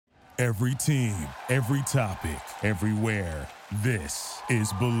Every team, every topic, everywhere. This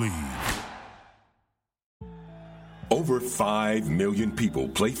is Believe. Over 5 million people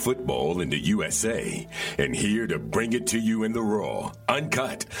play football in the USA, and here to bring it to you in the raw,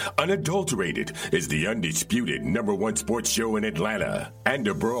 uncut, unadulterated is the undisputed #1 sports show in Atlanta and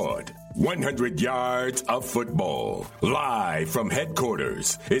abroad. 100 yards of football, live from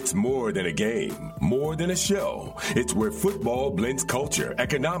headquarters. It's more than a game, more than a show. It's where football blends culture,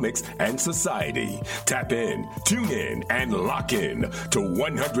 economics, and society. Tap in, tune in, and lock in to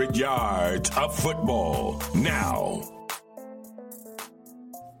 100 yards of football now.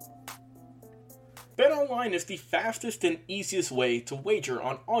 BetOnline is the fastest and easiest way to wager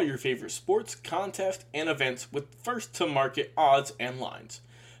on all your favorite sports, contests, and events with first-to-market odds and lines.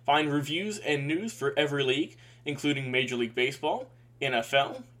 Find reviews and news for every league, including Major League Baseball,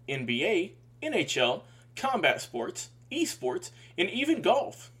 NFL, NBA, NHL, combat sports, esports, and even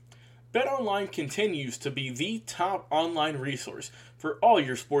golf. BetOnline continues to be the top online resource for all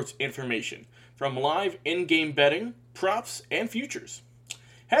your sports information, from live in-game betting, props, and futures.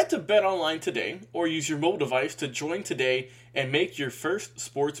 Head to BetOnline today or use your mobile device to join today and make your first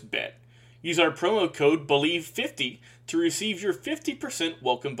sports bet. Use our promo code BELIEVE50 to receive your 50%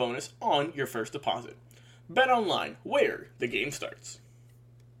 welcome bonus on your first deposit. BetOnline, where the game starts.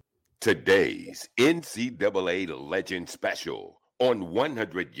 Today's NCAA Legend Special on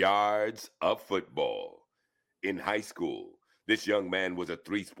 100 yards of football. In high school, this young man was a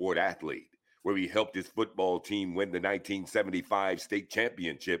three-sport athlete where he helped his football team win the 1975 state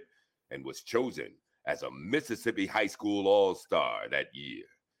championship and was chosen as a Mississippi High School All-Star that year.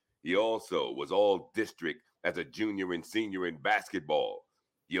 He also was all-district as a junior and senior in basketball.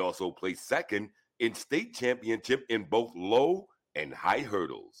 He also placed second in state championship in both low and high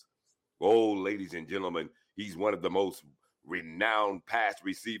hurdles. Oh, ladies and gentlemen, he's one of the most renowned pass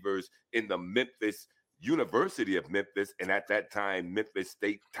receivers in the University of Memphis, and at that time, Memphis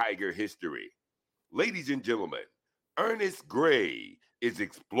State Tiger history. Ladies and gentlemen, Ernest Gray is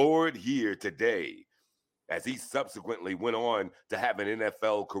explored here today, as he subsequently went on to have an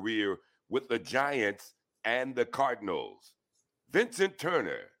NFL career with the Giants and the Cardinals. Vincent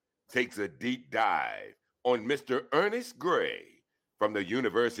Turner takes a deep dive on Mr. Ernest Gray from the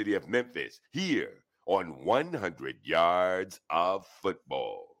University of Memphis here on 100 Yards of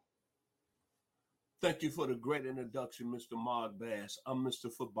Football. Thank you for the great introduction, Mr. Mark Bass. I'm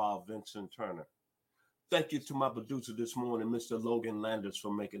Mr. Football, Vincent Turner. Thank you to my producer this morning, Mr. Logan Landers,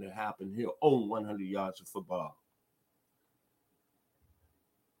 for making it happen here on 100 Yards of Football.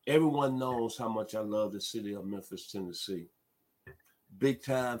 Everyone knows how much I love the city of Memphis, Tennessee.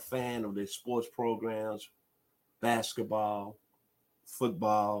 Big-time fan of their sports programs, basketball,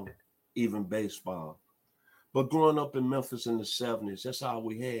 football, even baseball. But growing up in Memphis in the 70s, that's all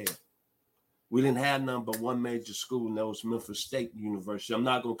we had. We didn't have none but one major school, and that was Memphis State University. I'm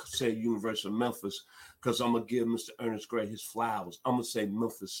not going to say University of Memphis because I'm going to give Mr. Ernest Gray his flowers. I'm going to say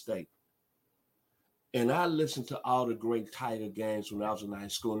Memphis State. And I listened to all the great Tiger games when I was in high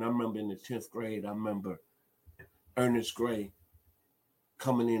school. And I remember in the 10th grade, I remember Ernest Gray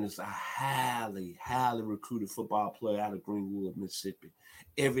coming in as a highly, highly recruited football player out of Greenwood, Mississippi.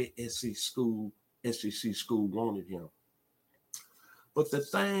 Every SEC school wanted him. But the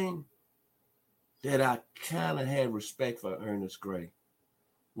thing that I kind of had respect for Ernest Gray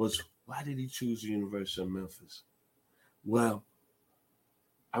was, why did he choose the University of Memphis? Well,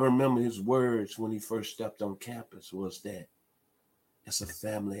 I remember his words when he first stepped on campus was that it's a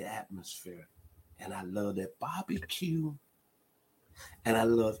family atmosphere. And I love that barbecue. And I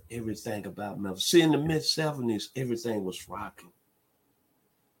love everything about Memphis. See, in the mid-70s, everything was rocking.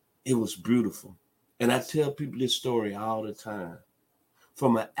 It was beautiful. And I tell people this story all the time.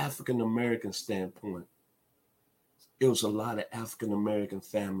 From an African-American standpoint, it was a lot of African-American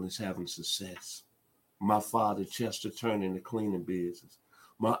families having success. My father, Chester Turner, in the cleaning business.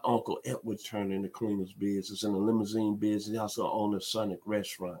 My uncle, Edward Turner, in the cleaner's business. In the limousine business, he also owned a Sonic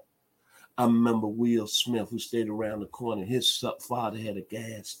restaurant. I remember Will Smith, who stayed around the corner. His father had a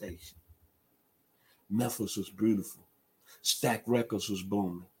gas station. Memphis was beautiful. Stack Records was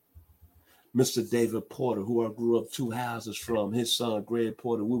booming. Mr. David Porter, who I grew up 2 houses from, his son, Greg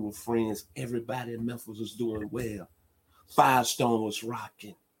Porter, we were friends. Everybody in Memphis was doing well. Firestone was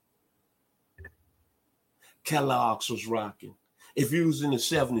rocking. Kellogg's was rocking. If you was in the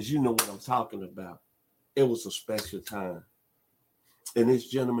 70s, you know what I'm talking about. It was a special time. And this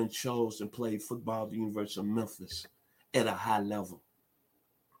gentleman chose and played football at the University of Memphis at a high level.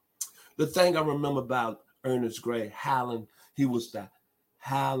 The thing I remember about Ernest Gray, Highland, he was the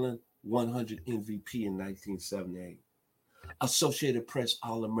Highland 100 MVP in 1978. Associated Press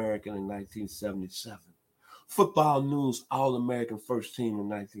All-American in 1977. Football News All-American First Team in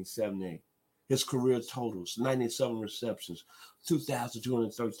 1978. His career totals, 97 receptions,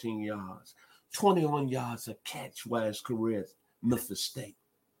 2,213 yards, 21 yards a catch while his career at Memphis State.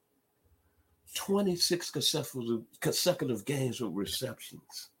 26 consecutive games with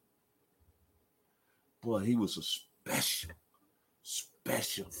receptions. Boy, he was a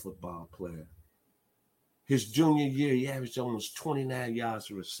special football player. His junior year, he averaged almost 29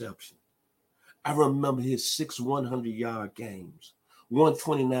 yards of reception. I remember his 6 100-yard games.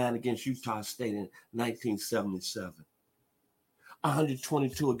 129 against Utah State in 1977.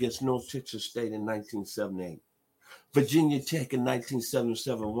 122 against North Texas State in 1978. Virginia Tech in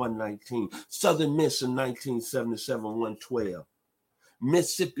 1977, 119. Southern Miss in 1977, 112.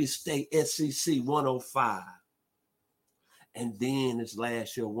 Mississippi State SEC, 105. And then his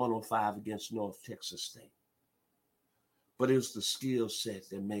last year, 105 against North Texas State. But it was the skill set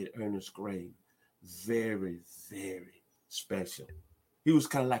that made Ernest Gray very, very special. He was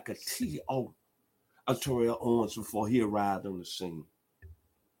kind of like a T.O. of Terrell Owens before he arrived on the scene.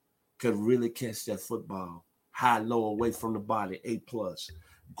 Could really catch that football. High, low, away from the body, A+.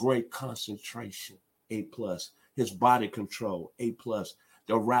 Great concentration, A+. His body control, A+.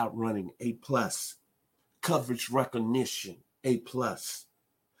 The route running, A+. Coverage recognition, A+.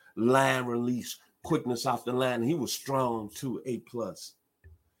 Line release, quickness off the line. He was strong too, A+.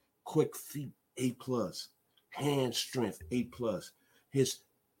 Quick feet, A+. Hand strength, A+. His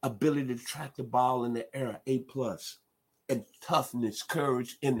ability to track the ball in the air, A+. And toughness,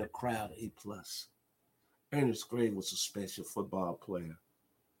 courage in the crowd, A+. Ernest Gray was a special football player.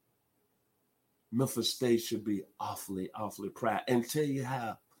 Memphis State should be awfully, awfully proud and tell you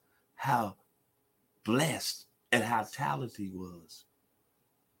how blessed and how talented he was.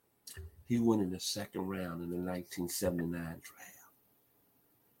 He went in the second round in the 1979 draft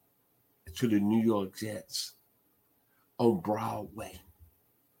to the New York Jets on Broadway.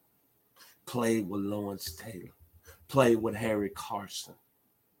 Played with Lawrence Taylor. Played with Harry Carson.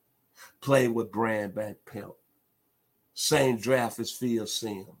 Played with Brand Van Pelt. Same draft as Phil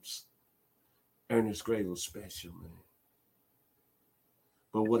Simms. Ernest Gray was special, man.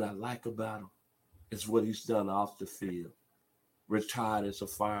 But what I like about him is what he's done off the field. Retired as a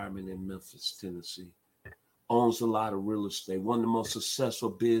fireman in Memphis, Tennessee. Owns a lot of real estate. One of the most successful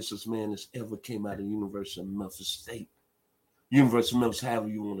businessmen that's ever came out of the University of Memphis State. University of Memphis, however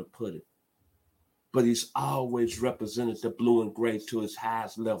you want to put it. But he's always represented the blue and gray to his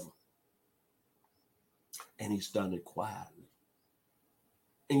highest level. And he's done it quietly.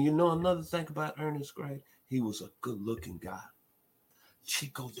 And you know another thing about Ernest Gray? He was a good-looking guy.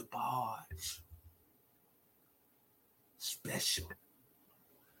 Chico DeBarge. Special.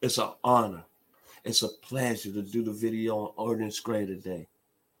 It's an honor. It's a pleasure to do the video on Ernest Gray today.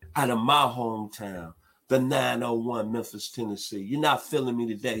 Out of my hometown, the 901 Memphis, Tennessee. You're not feeling me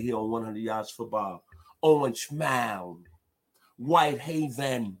today here on 100 Yards Football. Orange Mound,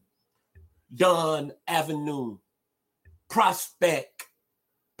 Whitehaven, Dunn Avenue, Prospect,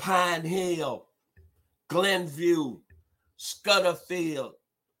 Pine Hill, Glenview, Scudderfield,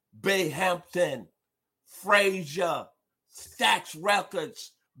 Bayhampton, Frazier, Stax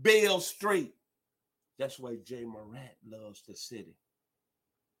Records, Beale Street. That's why Jay Morant loves the city.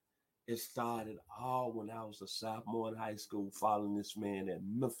 It started all when I was a sophomore in high school following this man at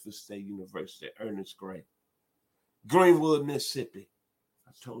Memphis State University, Ernest Gray. Greenwood, Mississippi.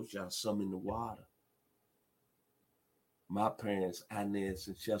 I told y'all something in the water. My parents, Inez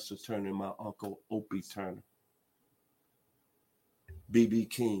and Chester Turner, and my uncle, Opie Turner. B.B.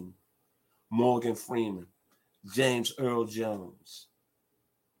 King, Morgan Freeman, James Earl Jones,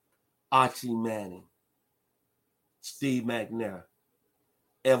 Archie Manning, Steve McNair,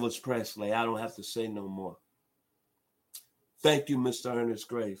 Elvis Presley. I don't have to say no more. Thank you, Mr. Ernest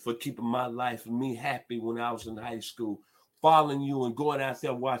Gray, for keeping my life and me happy when I was in high school, following you and going out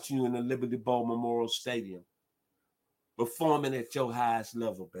there watching you in the Liberty Bowl Memorial Stadium, performing at your highest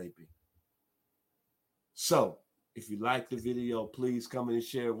level, baby. So, if you like the video, please come in and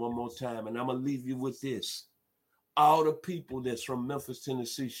share it one more time. And I'm going to leave you with this. All the people that's from Memphis,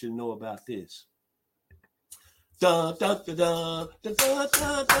 Tennessee should know about this. Dun, dun, dun, dun, dun, dun,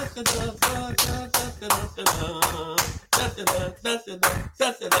 dun, dun, dun, dun,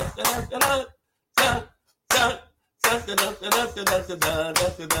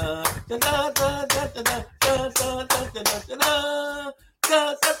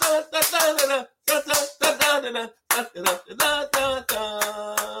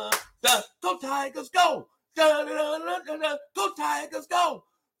 Go Tigers, go! Go Tigers, go!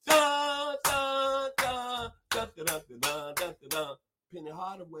 Da-da-da-da-da-da-da. Penny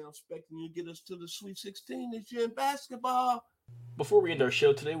Hardaway, I'm expecting you to get us to the Sweet 16 this year in basketball. Before we end our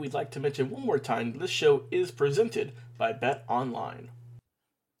show today, we'd like to mention one more time this show is presented by Bet Online.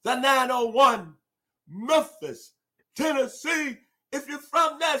 The 901, Memphis, Tennessee. If you're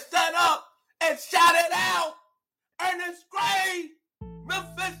from there, stand up and shout it out. Ernest Gray,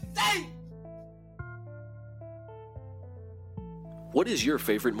 Memphis State. What is your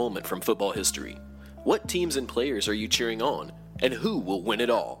favorite moment from football history? What teams and players are you cheering on? And who will win it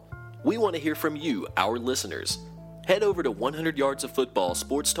all? We want to hear from you, our listeners. Head over to 100 Yards of Football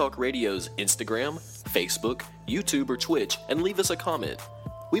Sports Talk Radio's Instagram, Facebook, YouTube, or Twitch and leave us a comment.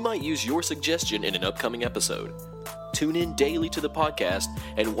 We might use your suggestion in an upcoming episode. Tune in daily to the podcast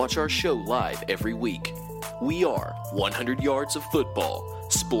and watch our show live every week. We are 100 Yards of Football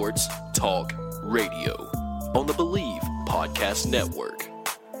Sports Talk Radio on the Believe Podcast Network.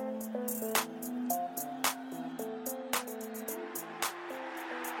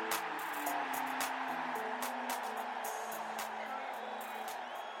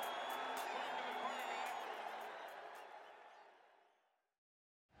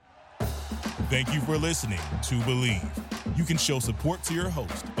 Thank you for listening to Believe. You can show support to your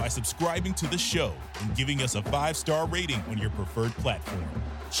host by subscribing to the show and giving us a 5-star rating on your preferred platform.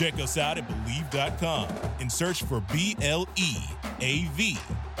 Check us out at Believe.com and search for BLEAV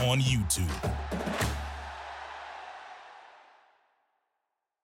on YouTube.